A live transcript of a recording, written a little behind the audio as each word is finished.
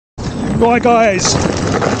Right guys,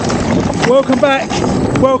 welcome back.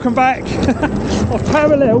 I've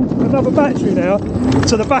paralleled another battery now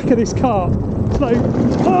to the back of this car. So,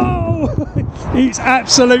 oh, it's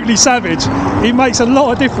absolutely savage. It makes a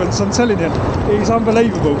lot of difference, I'm telling you. It's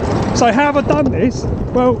unbelievable. So how have I done this?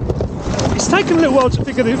 Well, it's taken a little while to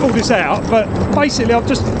figure all this out, but basically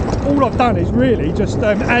all I've done is really just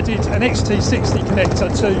added an XT60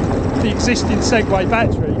 connector to the existing Segway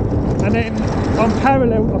battery, and then I've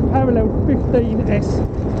paralleled 15S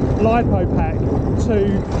LiPo pack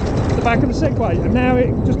to the back of the Segway, and now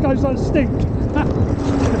it just goes like a stink.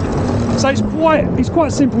 So it's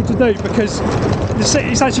quite simple to do, because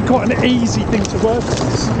it's actually quite an easy thing to work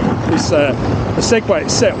with, the Segway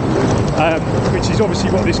itself, which is obviously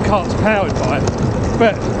what this cart's powered by.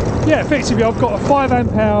 But yeah, effectively I've got a 5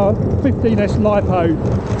 amp hour 15S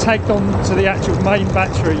LiPo tagged on to the actual main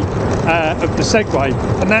battery of the Segway,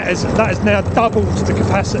 and that has now doubled the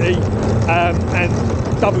capacity and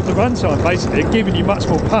doubled the runtime basically, and giving you much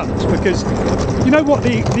more punch. Because you know what,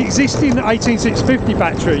 the existing 18650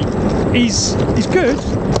 battery is good,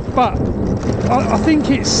 but I think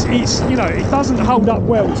it's you know, it doesn't hold up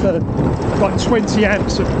well to like 20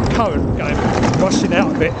 amps of current going rushing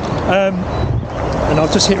out of it. And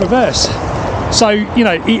I've just hit reverse. So you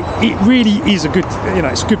know, it really is a good, you know,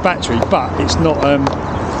 it's a good battery, but it's not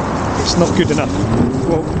good enough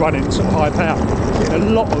for running sort of high power. Getting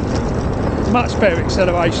a lot of much better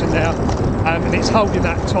acceleration now, and it's holding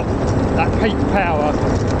that peak power,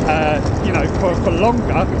 you know, for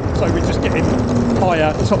longer. So we're just getting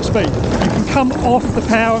higher top speed. You can come off the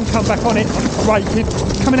power and come back on it, braking,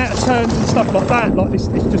 coming out of turns and stuff like that. Like this,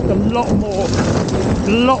 it's just a lot more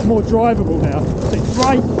drivable now. So you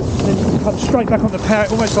brake, and then you come straight back on the power,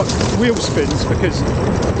 almost like wheel spins, because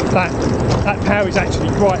that power is actually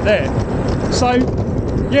right there. So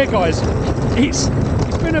yeah guys, it's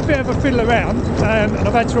been a bit of a fiddle around, and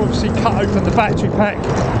I've had to obviously cut open the battery pack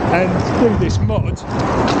and do this mod,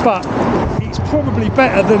 but it's probably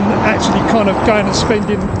better than actually kind of going and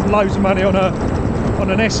spending loads of money on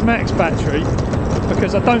an S Max battery,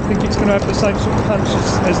 because I don't think it's going to have the same sort of punch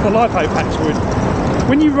as the LiPo packs would.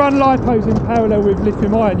 When you run LiPos in parallel with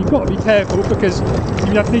lithium ion, you've got to be careful, because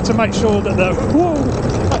you need to make sure that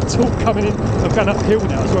that torque coming in, I'm going uphill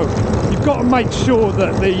now as well. You've got to make sure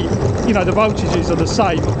that the voltages are the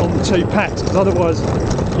same on the two packs, because otherwise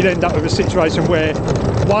you'd end up with a situation where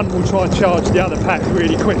one will try and charge the other pack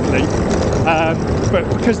really quickly, but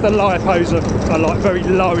because the LiPos are like very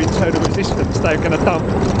low internal resistance, they're going to dump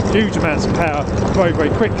huge amounts of power very, very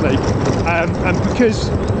quickly, and because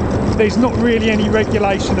there's not really any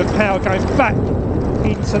regulation of power going back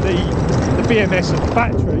into the BMS of the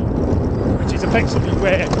battery, which is effectively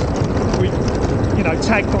where we, you know,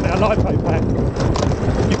 tagged on our LiPo pack.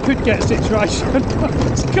 You could get a situation,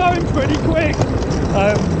 it's going pretty quick,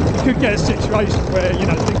 you could get a situation where, you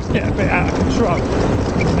know, things get a bit out of control,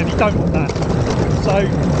 and you don't want that. So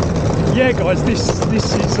yeah guys, this is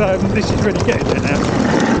really getting there now.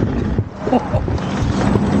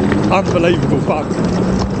 Unbelievable fun.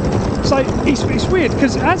 So it's weird,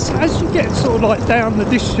 because as you get sort of like down the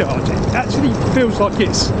discharge, it actually feels like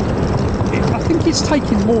I think it's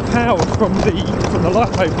taking more power from the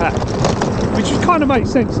LiPo pack, which kind of makes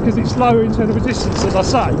sense, because it's lower internal resistance, as I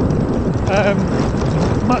say,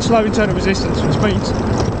 much lower internal resistance, which means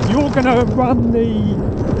you're going to run the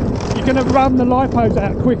LiPos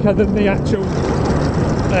out quicker than the actual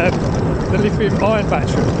the lithium ion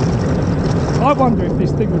battery. I wonder if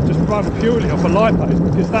this thing would just run purely off of LiPos,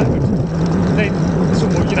 because that would then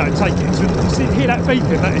sort of, you know, take it to, hear that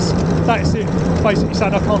beeping, that is it basically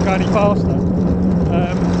saying I can't go any faster.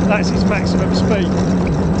 That's its maximum speed.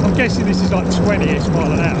 I'm guessing this is like 20-ish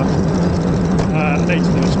mile an hour. I need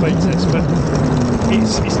to do a speed test, but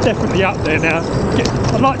it's definitely up there now.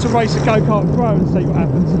 I'd like to race a Go Kart Pro and see what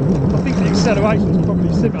happens. I think the acceleration is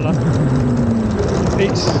probably similar.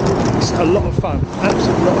 It's a lot of fun,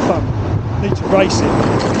 absolutely a lot of fun. Need to race it.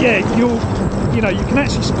 But yeah, you know, you can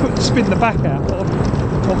actually spin the back out on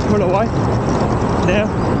pull away now.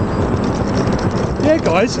 Yeah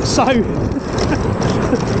guys, so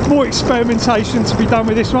more experimentation to be done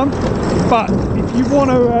with this one, but if you want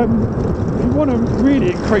to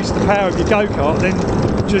really increase the power of your go-kart, then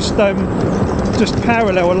just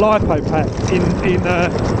parallel a LiPo pack in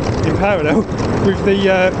parallel with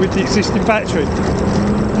the existing battery.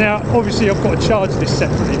 Now obviously I've got to charge this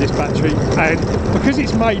separately, this battery, and because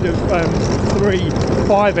it's made of 3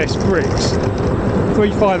 5S bricks,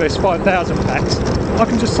 3 5S 5000 packs, I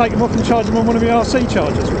can just take them off and charge them on one of my RC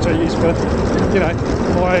chargers, which I use for, you know,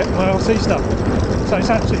 my RC stuff. So it's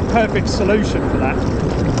absolutely perfect solution for that.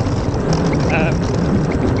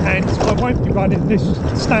 And won't be running this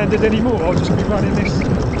standard anymore. I'll just be running this, you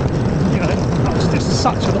know. That's just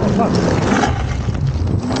such a lot of fun.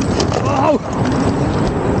 Oh!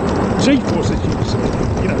 G-force, as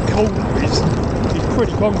you know, corner is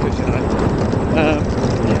pretty bonkers, you know.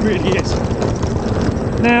 It really is.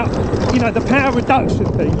 Now, you know, the power reduction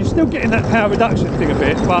thing, you're still getting that power reduction thing a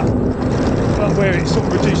bit, but where it sort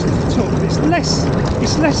of reduces the torque. It's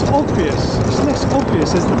less obvious. It's less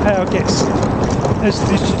obvious as the power gets. As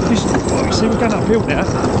this oh, you see, we're going uphill now.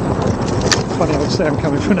 Funny old sound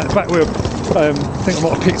coming from that back wheel. I think I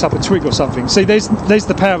might have picked up a twig or something. See, there's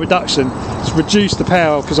the power reduction. It's reduced the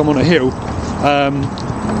power because I'm on a hill,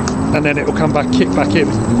 and then it will come back, kick back in.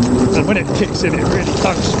 And when it kicks in, it really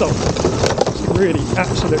don't stop. It's really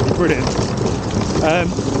absolutely brilliant.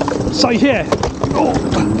 So yeah. Oh.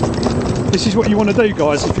 This is what you want to do,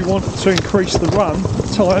 guys, if you want to increase the run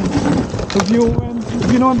time of your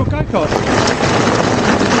Ninebot GoKart.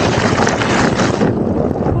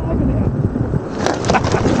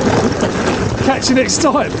 Catch you next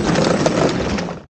time.